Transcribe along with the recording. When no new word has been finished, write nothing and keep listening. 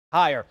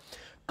higher.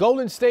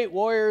 Golden State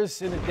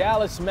Warriors and the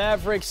Dallas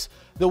Mavericks.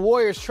 The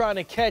Warriors trying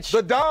to catch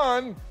the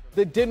Don.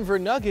 The Denver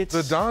Nuggets.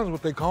 The Don's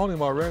what they call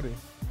him already.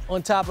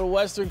 On top of the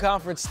Western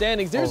Conference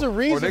standings. There's a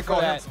reason or they for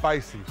call that. Him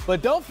spicy.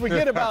 But don't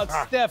forget about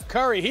Steph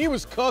Curry. He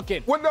was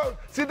cooking. Well, no,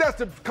 see,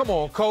 come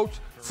on, Coach.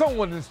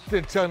 Someone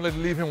didn't tell him to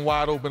leave him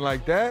wide open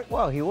like that.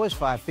 Well, he was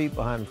 5 feet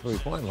behind the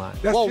three-point line.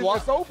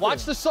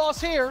 Watch the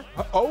sauce here.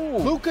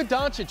 Luka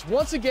Doncic.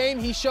 Once again,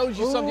 he shows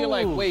you something you're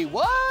like, wait,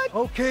 what?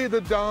 Okay, the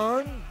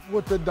Don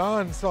with the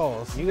Don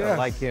sauce. You gotta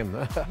like him.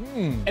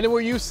 And then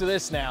we're used to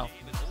this now.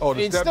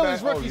 It's still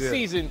his rookie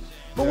season,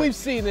 but we've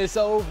seen this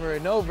over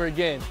and over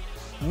again.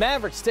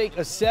 Mavericks take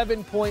a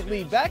 7-point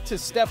lead. Back to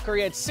Steph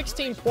Curry had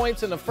 16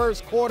 points in the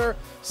first quarter.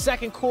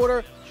 Second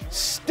quarter,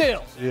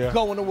 still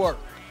going to work.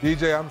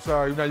 DJ, I'm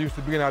sorry. You're not used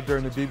to being out there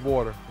in the deep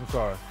water. I'm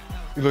sorry.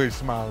 You look, he's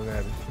smiling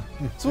at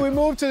him. So we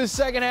move to the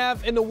second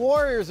half, and the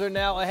Warriors are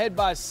now ahead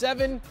by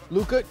 7.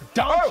 Luka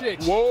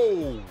Doncic.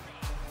 Whoa.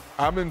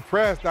 I'm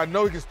impressed. I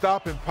know he can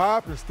stop and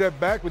pop and step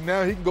back, but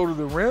now he can go to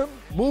the rim.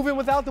 Moving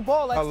without the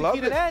ball. That's the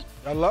key to that.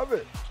 I love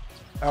it.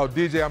 Oh,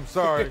 DJ, I'm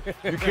sorry.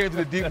 You came to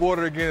the deep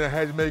water again and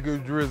had to make a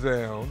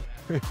drizzle.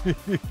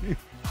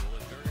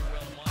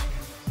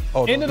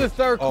 Into the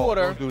third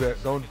quarter. Don't do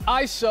that. Don't.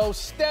 ISO,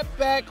 step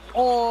back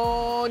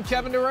on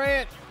Kevin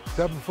Durant.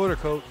 7-footer,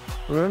 Coach.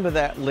 Remember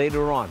that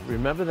later on.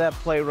 Remember that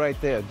play right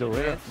there,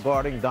 Durant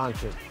guarding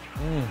Doncic.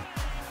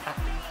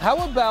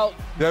 How about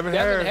Devin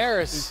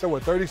Harris? He's still,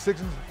 what,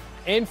 36?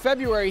 In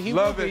February, he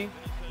will be.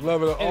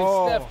 Love it.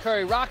 And Steph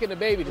Curry rocking the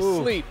baby to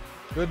sleep.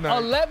 Good night.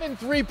 11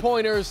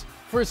 3-pointers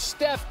for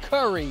Steph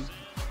Curry.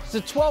 It's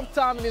the 12th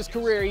time in his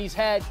career he's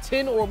had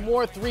 10 or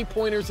more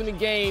 3-pointers in a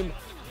game.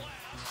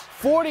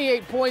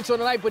 48 points on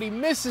the night, but he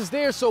misses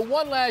there. So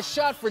one last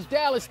shot for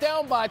Dallas,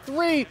 down by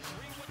 3.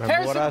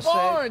 Harrison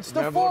Barnes,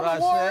 the former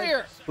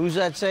Warrior. Who's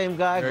that same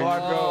guy?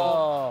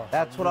 Go.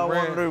 That's what I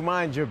wanted to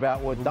remind you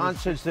about, what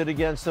Doncic did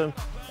against him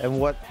and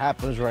what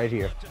happens right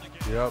here.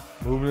 Yep,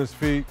 moving his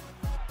feet.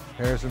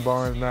 Harrison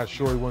Barnes, not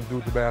sure he went through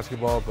with the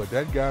basketball, but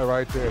that guy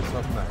right there is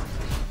something nice.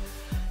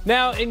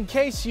 Now, in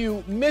case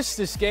you missed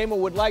this game or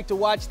would like to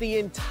watch the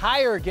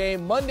entire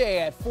game, Monday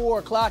at 4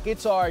 o'clock,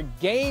 it's our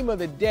game of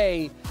the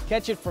day.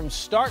 Catch it from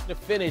start to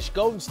finish.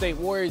 Golden State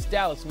Warriors,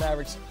 Dallas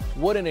Mavericks.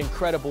 What an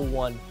incredible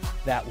one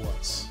that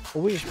was.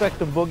 Will we expect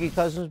the Boogie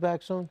Cousins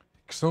back soon?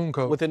 Soon,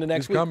 Coach. Within the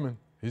next week? He's coming.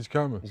 He's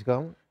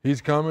coming?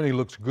 He's coming. He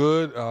looks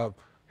good.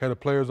 Had a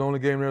players-only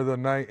game the other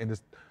night. And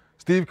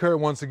Steve Kerr,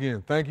 once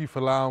again, thank you for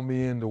allowing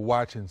me in to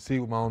watch and see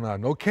with my own eyes.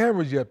 No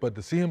cameras yet, but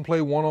to see him play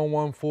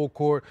one-on-one full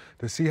court,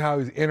 to see how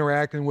he's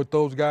interacting with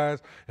those guys,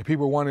 and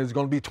people are wondering, is it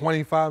going to be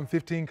 25 and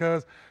 15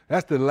 cuz?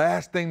 That's the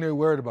last thing they're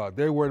worried about.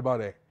 They're worried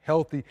about a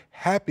healthy,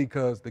 happy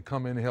cuz to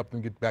come in and help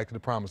them get back to the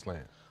promised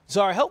land.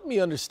 Zara, help me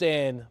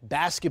understand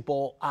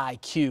basketball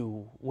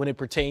IQ when it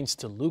pertains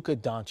to Luka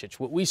Doncic.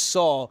 What we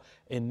saw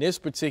in this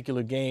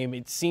particular game,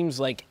 it seems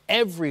like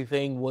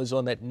everything was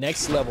on that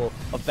next level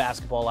of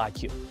basketball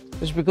IQ.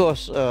 It's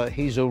because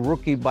he's a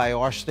rookie by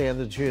our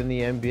standards here in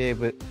the NBA,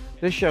 but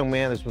this young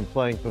man has been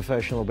playing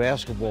professional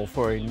basketball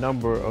for a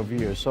number of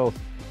years. So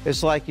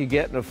it's like you're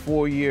getting a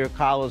 4-year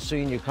college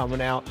senior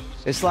coming out.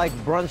 It's like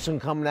Brunson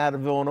coming out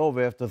of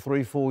Villanova after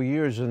 3 full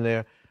years in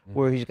there,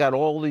 where he's got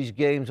all these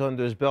games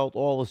under his belt,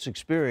 all this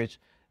experience,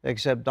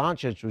 except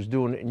Doncic was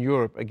doing it in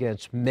Europe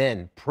against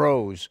men,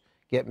 pros,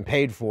 getting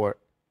paid for it.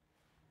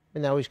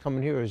 And now he's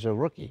coming here as a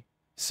rookie.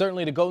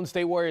 Certainly the Golden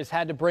State Warriors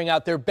had to bring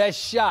out their best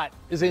shot,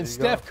 as in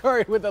Steph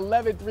Curry with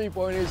 11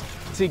 3-pointers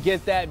to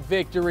get that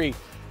victory.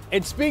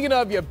 And speaking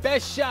of your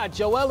best shot,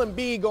 Joel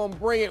Embiid going to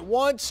bring it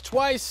once,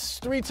 twice,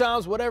 3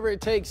 times, whatever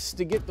it takes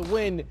to get the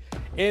win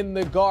in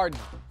the Garden.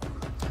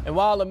 And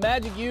while the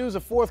Magic used a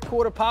fourth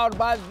quarter powered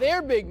by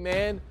their big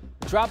man,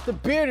 dropped the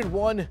bearded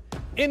one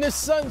in the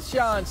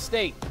Sunshine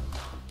State.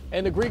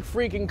 And the Greek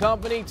Freak and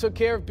company took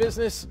care of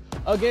business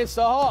against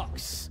the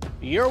Hawks.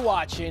 You're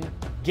watching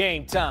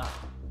Game Time.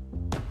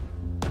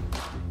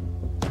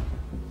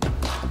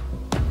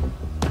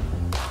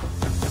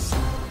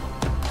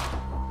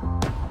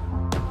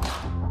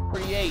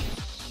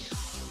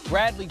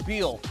 Bradley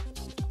Beal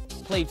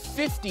played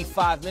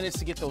 55 minutes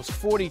to get those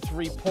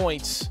 43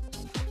 points.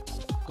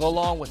 Go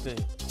along with the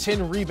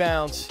 10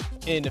 rebounds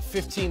and the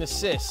 15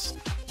 assists.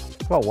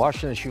 Well,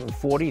 Washington shooting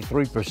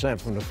 43%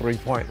 from the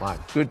three-point line.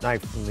 Good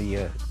night from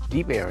the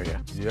deep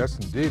area. Yes,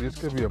 indeed. This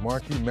could be a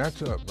marquee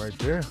matchup right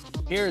there.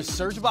 Here's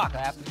Serge Ibaka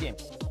after the game.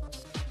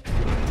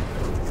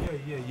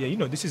 Yeah. You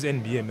know, this is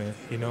NBA, man.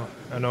 You know,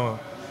 I know.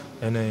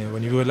 And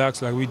when you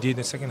relax like we did in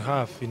the second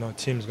half, you know,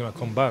 team's gonna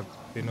come back.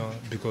 You know,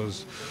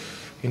 because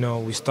you know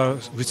we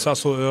start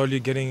so early,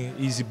 getting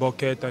easy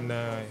bucket, and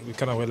we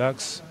kind of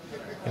relax.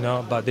 You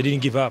know, but they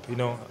didn't give up. You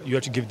know, you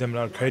have to give them a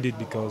lot of credit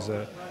because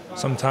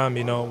sometimes,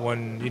 you know,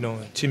 when, you know,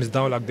 teams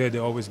down like that, they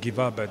always give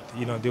up. But,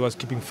 you know, they was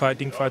keeping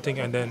fighting,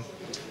 and then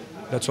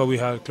that's why we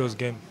had a close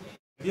game.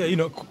 Yeah, you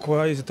know,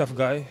 Kawhi is a tough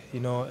guy, you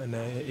know, and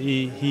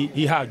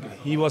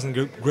he was in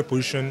great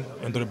position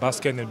under the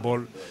basket and the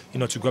ball, you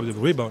know, to grab the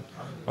rebound.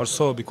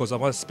 Also because I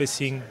was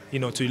spacing, you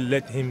know, to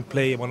let him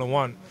play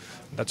one-on-one.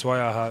 That's why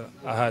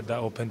I had that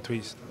open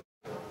threes.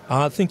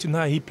 I think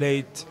tonight he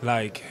played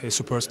like a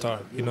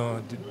superstar. You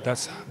know,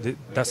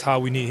 that's how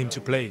we need him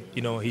to play.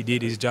 You know, he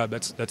did his job.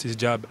 That's his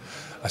job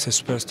as a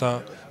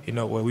superstar. You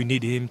know, where we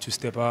need him to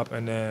step up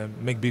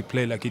and make big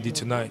play like he did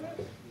tonight.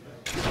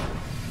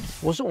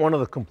 Wasn't one of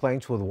the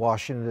complaints with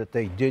Washington that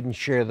they didn't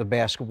share the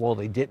basketball,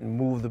 they didn't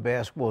move the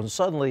basketball, and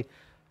suddenly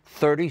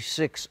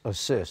 36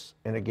 assists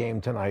in a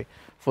game tonight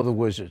for the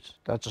Wizards.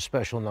 That's a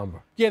special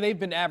number. Yeah, they've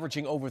been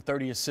averaging over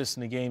 30 assists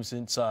in the game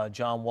since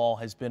John Wall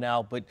has been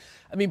out. But,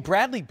 I mean,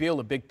 Bradley Beal,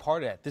 a big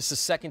part of that. This is the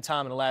second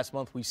time in the last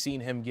month we've seen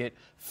him get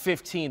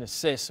 15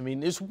 assists. I mean,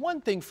 there's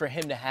one thing for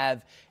him to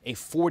have a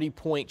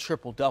 40-point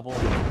triple-double,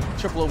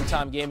 triple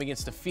overtime game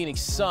against the Phoenix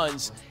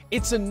Suns.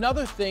 It's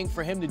another thing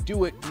for him to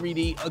do it,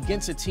 3D,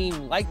 against a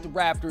team like the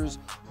Raptors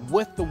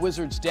with the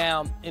Wizards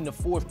down in the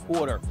fourth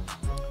quarter.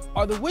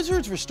 Are the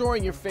Wizards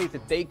restoring your faith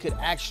that they could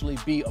actually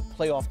be a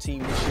playoff team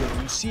this year?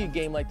 When you see a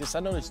game like this,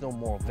 I know there's no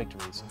moral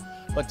victories,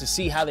 but to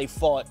see how they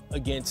fought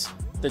against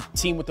the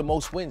team with the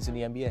most wins in the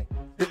NBA.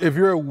 If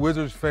you're a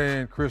Wizards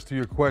fan, Chris, to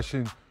your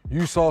question,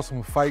 you saw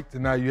some fight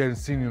tonight you hadn't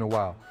seen in a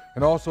while.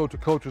 And also to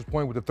Coach's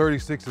point with the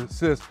 36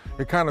 assists,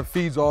 it kind of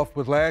feeds off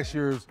with last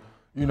year's,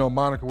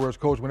 moniker where it's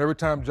coach. When every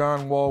time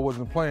John Wall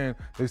wasn't playing,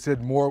 they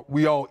said more,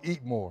 we all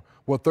eat more.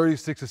 Well,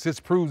 36 assists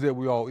proves that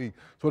we all eat.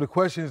 So the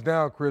question is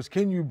now, Chris,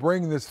 can you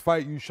bring this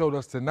fight you showed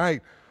us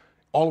tonight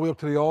all the way up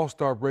to the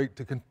All-Star break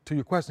to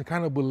your question,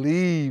 kind of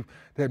believe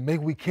that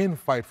maybe we can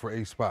fight for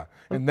a spot?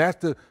 And that's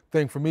the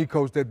thing for me,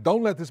 Coach, that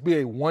don't let this be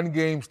a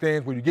one-game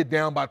stand where you get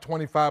down by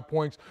 25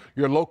 points,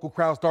 your local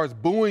crowd starts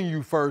booing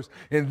you first,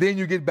 and then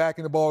you get back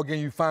in the ball game,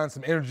 you find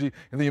some energy,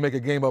 and then you make a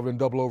game of it in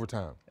double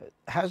overtime.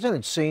 Hasn't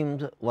it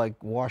seemed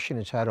like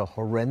Washington's had a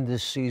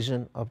horrendous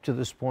season up to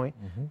this point?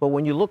 But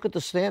when you look at the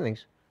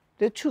standings,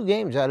 they're 2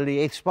 games out of the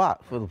 8th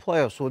spot for the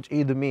playoffs, which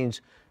either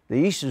means the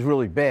East is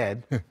really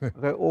bad,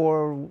 okay,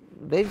 or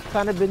they've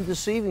kind of been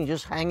deceiving,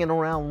 just hanging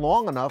around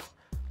long enough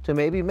to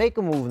maybe make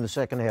a move in the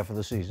second half of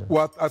the season.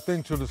 Well, I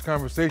think to this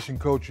conversation,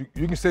 Coach,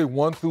 you can say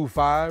 1 through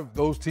 5,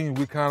 those teams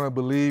we kind of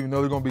believe,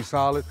 they're going to be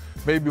solid.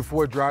 Maybe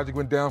before Dragic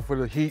went down for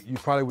the Heat, you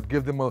probably would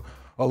give them a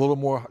little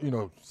more,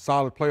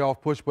 solid playoff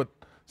push, but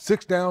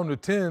 6 down to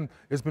 10,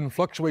 it's been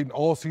fluctuating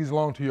all season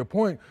long, to your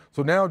point.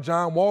 So now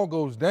John Wall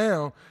goes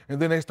down,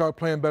 and then they start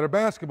playing better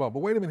basketball. But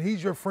wait a minute,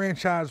 he's your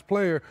franchise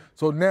player.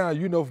 So now,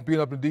 from being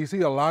up in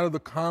D.C., a lot of the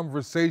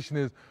conversation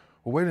is,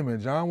 well, wait a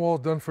minute, John Wall's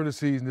done for the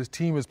season. This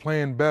team is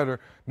playing better.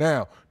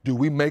 Now, do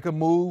we make a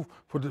move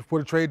for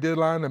the trade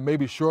deadline and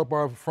maybe shore up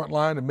our front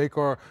line and make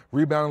our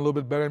rebound a little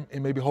bit better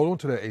and maybe hold on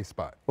to that 8th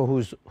spot? Well,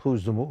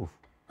 who's the move?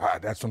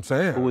 That's what I'm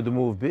saying. Who would the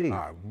move be?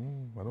 I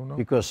don't know.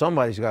 Because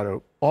somebody's got an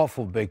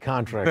awful big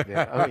contract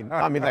there.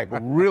 I mean, like a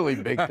really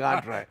big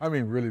contract. I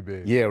mean, really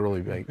big. Yeah,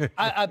 really big.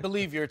 I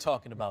believe you're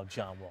talking about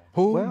John Wall.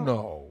 Who?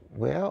 No.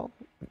 Well,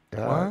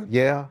 what?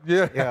 Yeah.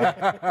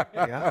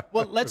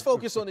 Well, let's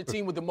focus on the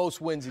team with the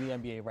most wins in the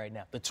NBA right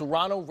now. The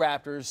Toronto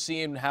Raptors,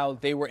 seeing how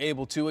they were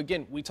able to,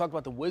 again, we talked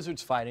about the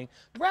Wizards fighting.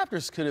 The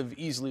Raptors could have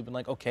easily been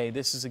like, okay,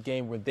 this is a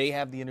game where they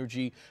have the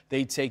energy,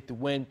 they take the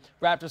win.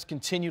 Raptors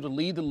continue to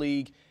lead the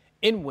league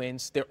in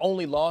wins. Their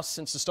only loss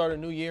since the start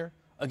of the new year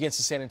against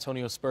the San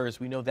Antonio Spurs.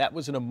 We know that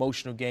was an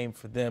emotional game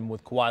for them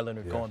with Kawhi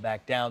Leonard going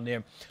back down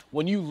there.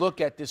 When you look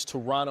at this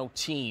Toronto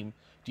team,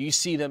 do you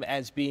see them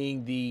as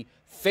being the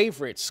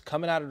favorites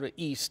coming out of the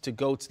East to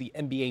go to the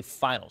NBA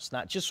Finals?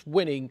 Not just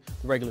winning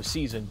the regular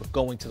season, but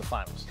going to the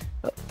Finals.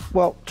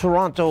 Well,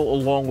 Toronto,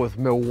 along with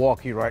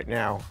Milwaukee right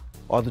now,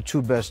 are the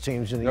 2 best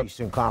teams in the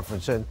Eastern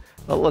Conference. And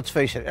let's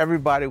face it,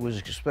 everybody was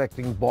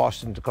expecting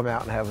Boston to come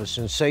out and have a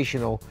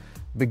sensational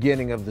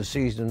beginning of the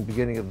season,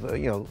 beginning of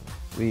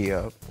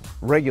the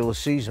regular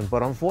season.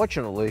 But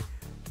unfortunately,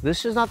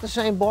 this is not the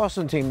same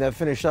Boston team that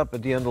finished up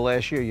at the end of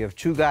last year. You have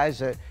 2 guys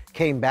that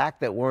came back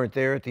that weren't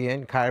there at the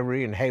end,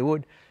 Kyrie and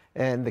Hayward,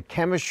 and the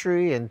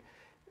chemistry and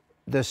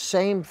the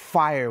same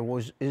fire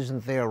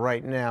isn't there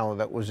right now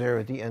that was there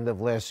at the end of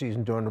last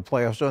season during the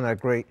playoffs, during that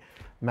great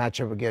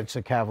matchup against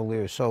the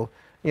Cavaliers. So,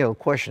 the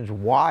question is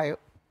why.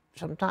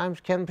 Sometimes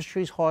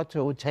chemistry is hard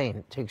to attain.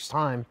 It takes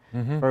time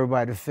for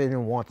everybody to fit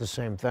and want the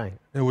same thing.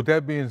 And with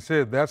that being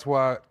said, that's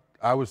why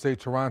I would say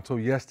Toronto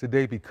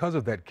yesterday, because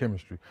of that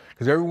chemistry.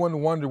 Because everyone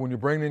wondered when you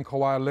bring in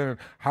Kawhi Leonard,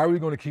 how are we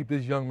going to keep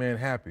this young man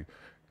happy?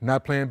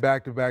 Not playing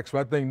back-to-back. So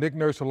I think Nick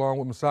Nurse, along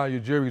with Masai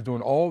Ujiri, is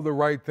doing all the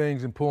right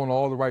things and pulling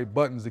all the right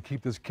buttons to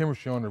keep this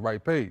chemistry on the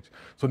right page.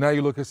 So now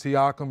you look at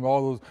Siakam,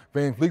 all those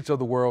Van Vliets of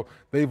the world,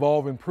 they've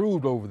all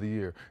improved over the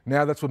year.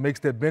 Now that's what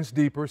makes that bench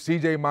deeper.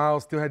 C.J.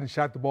 Miles still hadn't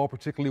shot the ball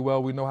particularly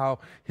well. We know how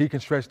he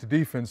can stretch the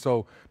defense.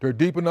 So they're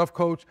deep enough,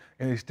 Coach,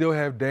 and they still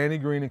have Danny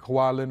Green and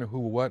Kawhi Leonard,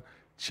 who were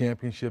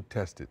championship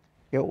tested.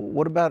 Yeah,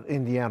 what about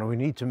Indiana? We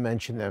need to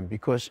mention them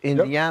because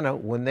Indiana,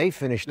 when they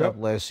finished up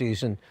last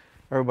season,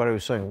 everybody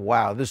was saying,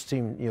 wow, this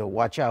team,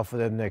 watch out for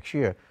them next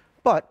year.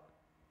 But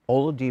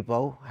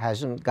Oladipo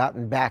hasn't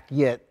gotten back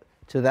yet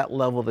to that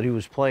level that he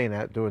was playing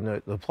at during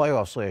the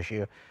playoffs last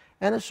year.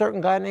 And a certain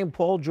guy named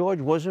Paul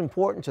George was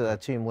important to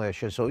that team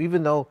last year. So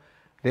even though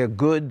They're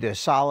good. They're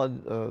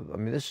solid. I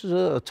mean, this is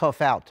a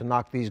tough out to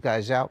knock these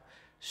guys out.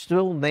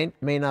 Still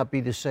may not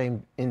be the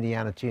same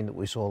Indiana team that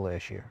we saw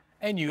last year.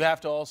 And you have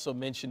to also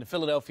mention the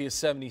Philadelphia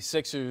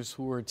 76ers,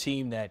 who are a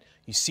team that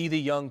you see the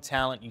young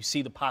talent, you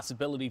see the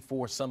possibility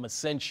for some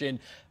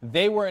ascension.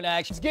 They were in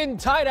action. It's getting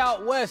tight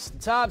out west. The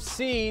top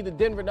seed, the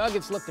Denver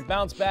Nuggets, look to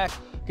bounce back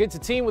against a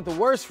team with the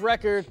worst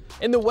record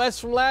in the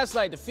West from last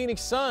night, the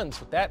Phoenix Suns.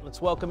 With that, let's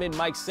welcome in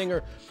Mike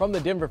Singer from the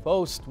Denver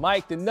Post.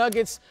 Mike, the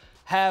Nuggets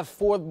have,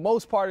 for the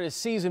most part of the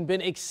season, been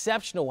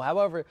exceptional.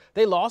 However,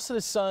 they lost to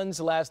the Suns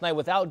last night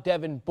without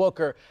Devin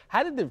Booker.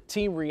 How did the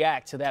team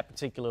react to that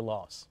particular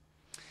loss?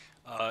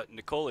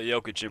 Nikola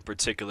Jokic in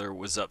particular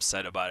was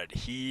upset about it.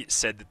 He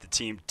said that the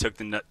team took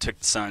the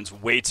Suns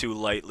way too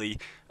lightly.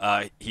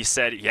 He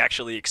said he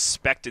actually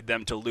expected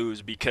them to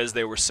lose because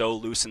they were so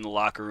loose in the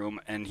locker room,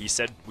 and he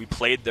said we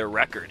played their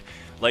record.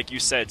 Like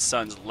you said,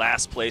 Suns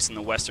last place in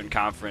the Western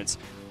Conference.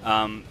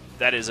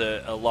 That is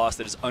a loss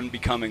that is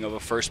unbecoming of a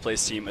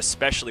first-place team,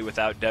 especially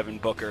without Devin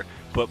Booker.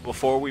 But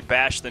before we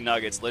bash the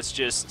Nuggets, let's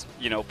just,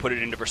 put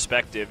it into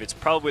perspective. It's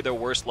probably their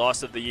worst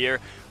loss of the year,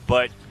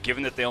 but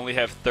given that they only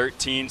have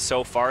 13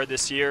 so far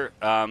this year,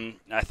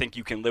 I think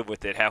you can live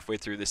with it halfway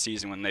through the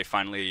season when they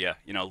finally,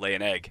 lay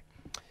an egg.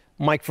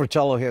 Mike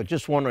Fratello here.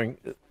 Just wondering,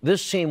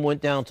 this team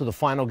went down to the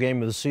final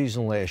game of the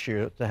season last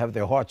year to have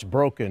their hearts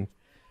broken.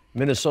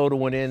 Minnesota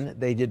went in.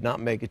 They did not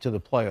make it to the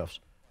playoffs.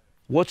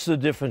 What's the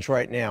difference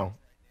right now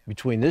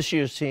between this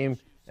year's team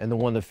and the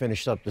one that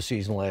finished up the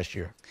season last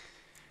year?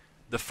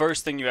 The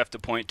first thing you have to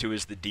point to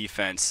is the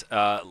defense.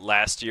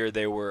 Last year,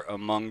 they were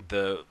among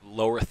the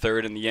lower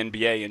third in the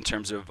NBA in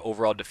terms of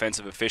overall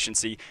defensive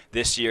efficiency.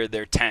 This year,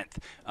 they're 10th.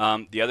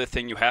 The other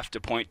thing you have to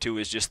point to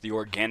is just the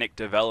organic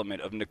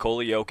development of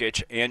Nikola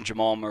Jokic and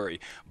Jamal Murray.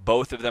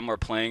 Both of them are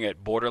playing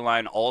at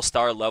borderline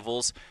all-star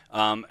levels.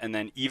 And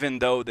then even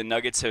though the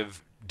Nuggets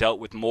have dealt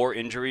with more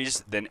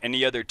injuries than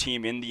any other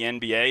team in the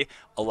NBA,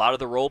 a lot of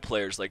the role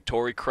players like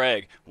Torrey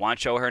Craig,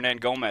 Juancho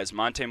Hernan-Gomez,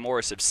 Monte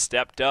Morris have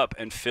stepped up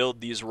and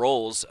filled these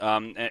roles.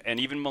 And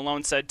even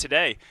Malone said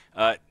today,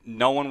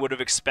 no one would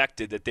have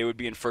expected that they would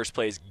be in first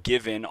place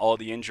given all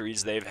the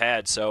injuries they've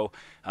had. So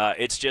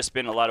it's just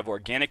been a lot of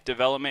organic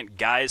development,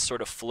 guys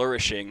sort of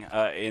flourishing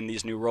in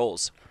these new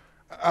roles.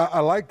 I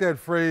like that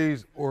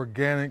phrase,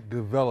 organic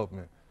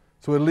development.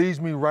 So it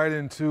leads me right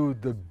into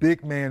the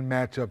big man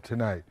matchup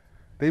tonight.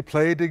 They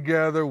played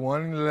together,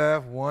 one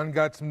left, one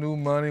got some new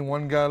money,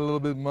 one got a little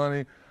bit of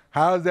money.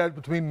 How's that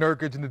between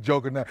Nurkic and the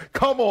Joker now?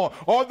 Come on,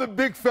 all the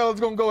big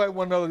fellas going to go at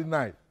one another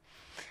tonight.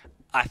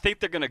 I think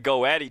they're going to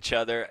go at each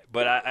other,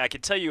 but I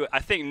can tell you, I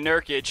think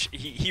Nurkic,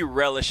 he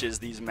relishes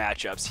these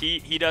matchups.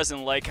 He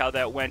doesn't like how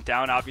that went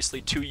down.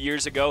 Obviously, 2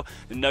 years ago,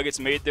 the Nuggets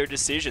made their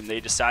decision. They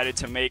decided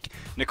to make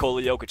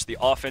Nikola Jokic the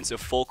offensive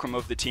fulcrum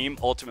of the team,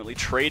 ultimately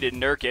traded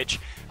Nurkic.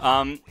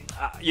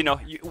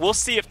 We'll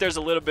see if there's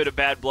a little bit of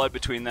bad blood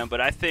between them, but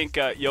I think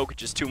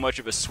Jokic is too much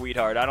of a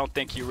sweetheart. I don't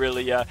think he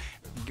really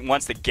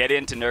wants to get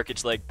into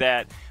Nurkic like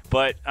that.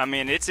 But, I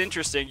mean, it's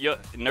interesting.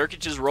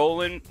 Nurkic is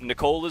rolling.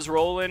 Nikola's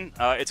rolling.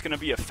 It's going to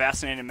be a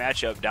fascinating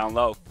matchup down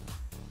low.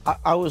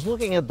 I was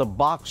looking at the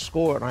box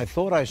score, and I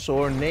thought I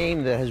saw a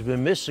name that has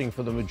been missing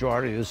for the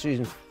majority of the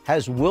season.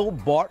 Has Will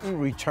Barton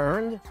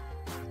returned?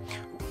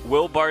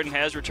 Will Barton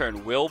has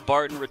returned. Will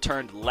Barton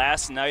returned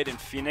last night in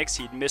Phoenix.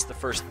 He'd missed the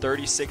first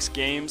 36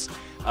 games.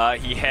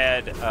 He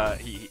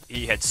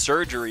had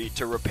surgery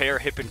to repair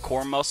hip and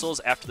core muscles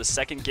after the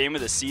second game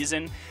of the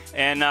season.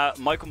 And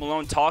Michael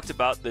Malone talked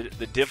about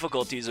the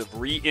difficulties of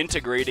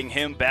reintegrating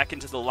him back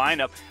into the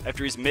lineup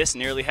after he's missed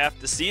nearly half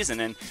the season.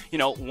 And,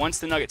 once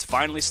the Nuggets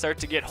finally start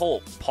to get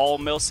whole, Paul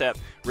Millsap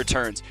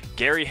returns.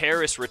 Gary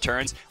Harris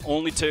returns,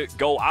 only to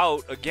go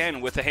out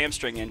again with a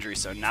hamstring injury.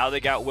 So now they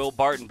got Will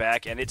Barton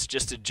back, and it's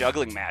just a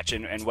juggling match.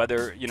 And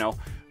whether,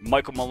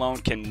 Michael Malone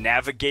can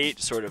navigate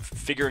sort of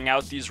figuring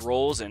out these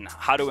roles and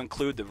how to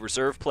include the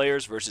reserve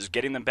players versus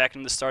getting them back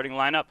in the starting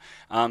lineup.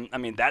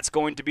 That's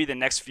going to be the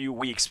next few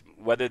weeks,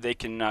 whether they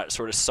can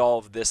sort of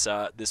solve this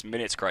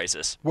minutes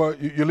crisis. Well,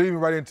 you're leading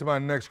right into my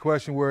next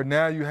question, where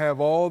now you have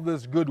all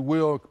this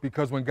goodwill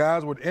because when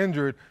guys were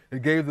injured,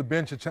 it gave the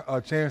bench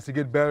a chance to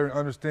get better and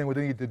understand what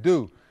they need to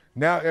do.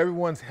 Now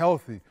everyone's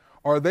healthy.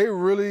 Are they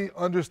really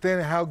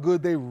understanding how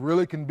good they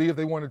really can be if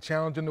they want to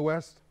challenge in the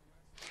West?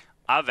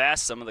 I've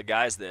asked some of the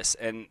guys this,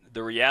 and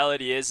the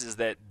reality is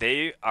that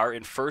they are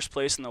in first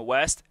place in the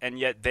West, and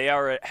yet they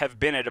have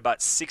been at about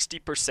 60%,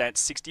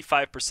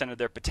 65% of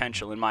their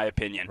potential, in my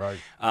opinion. Right.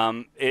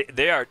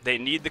 They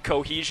need the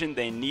cohesion.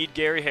 They need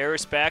Gary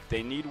Harris back.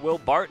 They need Will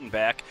Barton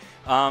back.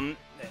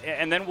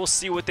 And then we'll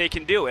see what they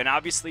can do. And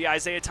obviously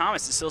Isaiah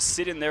Thomas is still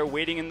sitting there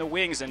waiting in the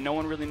wings, and no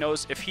one really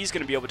knows if he's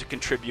going to be able to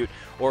contribute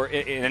or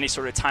in any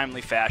sort of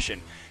timely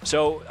fashion.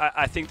 So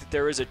I think that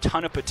there is a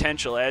ton of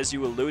potential, as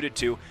you alluded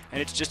to,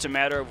 and it's just a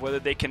matter of whether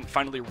they can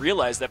finally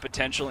realize that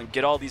potential and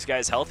get all these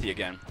guys healthy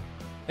again.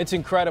 It's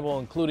incredible,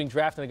 including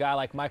drafting a guy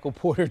like Michael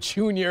Porter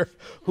Jr.,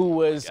 who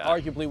was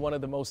arguably one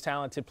of the most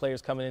talented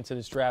players coming into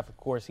this draft. Of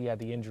course, he had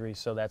the injury,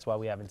 so that's why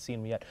we haven't seen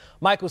him yet.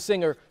 Michael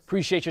Singer,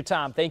 appreciate your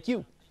time. Thank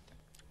you.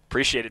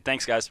 Appreciate it.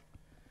 Thanks, guys.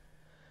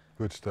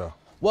 Good stuff.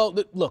 Well,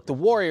 look, the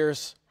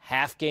Warriors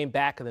half game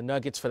back of the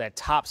Nuggets for that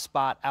top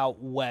spot out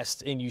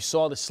west, and you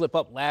saw the slip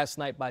up last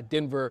night by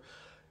Denver.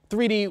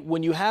 3D,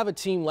 when you have a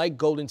team like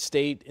Golden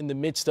State in the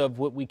midst of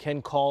what we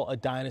can call a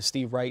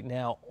dynasty right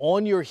now,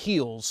 on your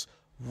heels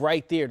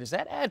right there, does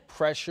that add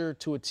pressure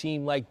to a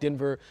team like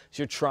Denver as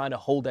you're trying to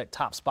hold that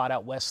top spot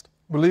out west?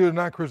 Believe it or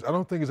not, Chris, I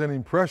don't think there's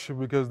any pressure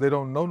because they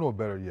don't know no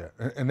better yet.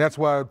 And that's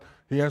why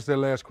he answered that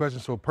last question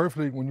so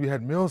perfectly. When you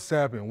had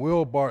Millsap and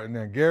Will Barton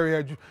and Gary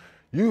had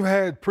you've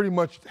had pretty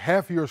much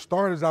half of your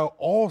starters out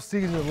all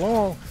season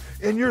long,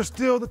 and you're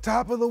still the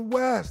top of the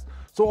West.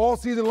 So all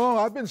season long,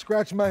 I've been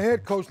scratching my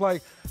head, Coach,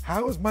 like,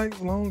 how is Mike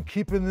Malone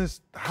keeping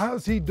this? How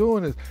is he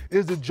doing this?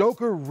 Is the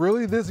Joker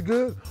really this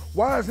good?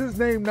 Why is his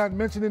name not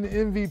mentioned in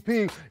the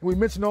MVP? We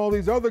mentioned all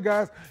these other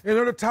guys, and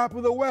they're the top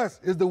of the West.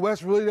 Is the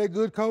West really that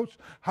good, Coach?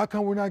 How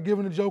come we're not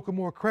giving the Joker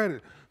more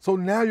credit? So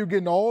now you're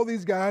getting all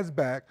these guys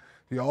back.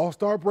 The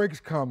All-Star break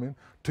is coming.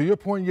 To your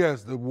point,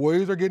 yes, the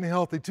Warriors are getting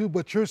healthy too,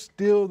 but you're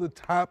still the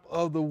top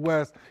of the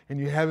West, and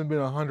you haven't been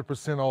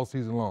 100% all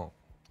season long.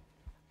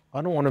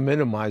 I don't want to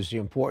minimize the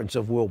importance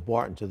of Will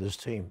Barton to this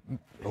team.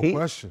 No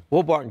question.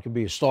 Will Barton can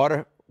be a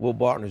starter. Will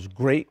Barton is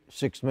great,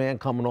 sixth man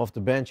coming off the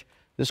bench.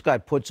 This guy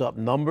puts up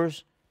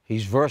numbers.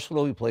 He's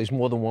versatile. He plays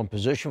more than one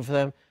position for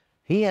them.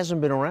 He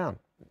hasn't been around.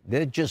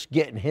 They're just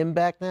getting him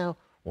back now.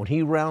 When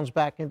he rounds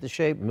back into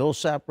shape,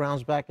 Millsap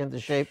rounds back into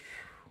shape.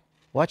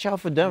 Watch out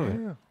for Denver.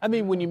 Yeah. I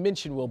mean, when you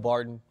mentioned Will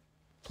Barton,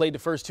 played the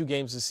first 2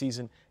 games this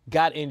season,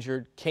 got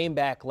injured, came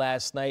back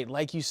last night.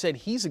 Like you said,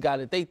 he's a guy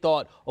that they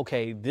thought,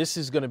 okay, this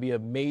is going to be a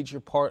major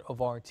part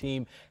of our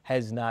team,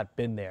 has not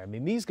been there. I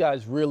mean, these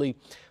guys really,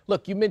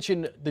 look, you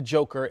mentioned the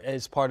Joker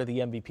as part of the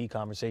MVP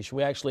conversation.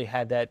 We actually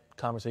had that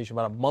conversation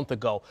about a month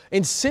ago.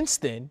 And since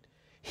then,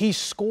 he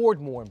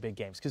scored more in big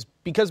games.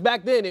 Because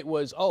back then it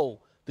was, oh,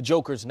 the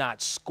Joker's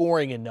not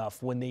scoring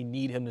enough when they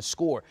need him to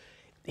score.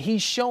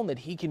 He's shown that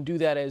he can do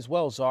that as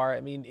well, Czar.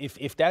 I mean,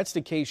 if that's the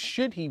case,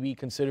 should he be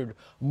considered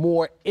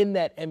more in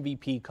that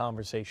MVP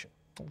conversation?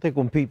 I think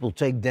when people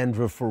take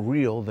Denver for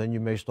real, then you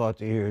may start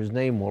to hear his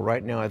name more.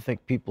 Right now, I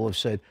think people have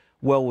said,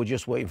 well, we're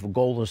just waiting for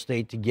Golden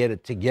State to get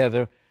it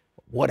together.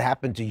 What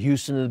happened to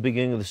Houston in the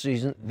beginning of the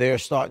season? They're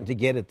starting to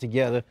get it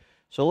together.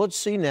 So let's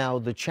see now.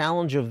 The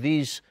challenge of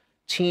these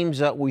teams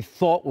that we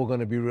thought were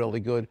going to be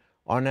really good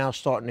are now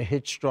starting to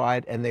hit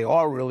stride, and they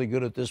are really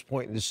good at this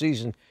point in the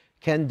season.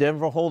 Can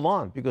Denver hold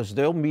on? Because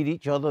they'll meet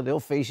each other, they'll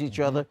face each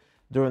other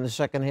during the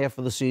second half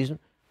of the season.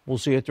 We'll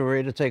see if they're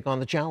ready to take on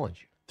the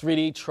challenge.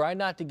 3D, try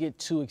not to get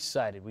too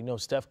excited. We know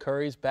Steph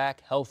Curry's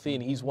back healthy,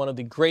 and he's one of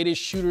the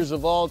greatest shooters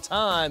of all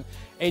time.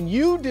 And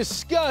you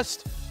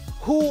discussed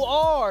who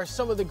are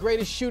some of the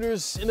greatest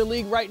shooters in the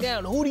league right now,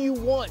 and who do you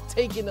want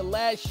taking the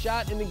last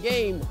shot in the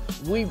game?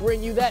 We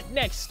bring you that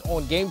next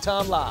on Game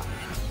Time Live.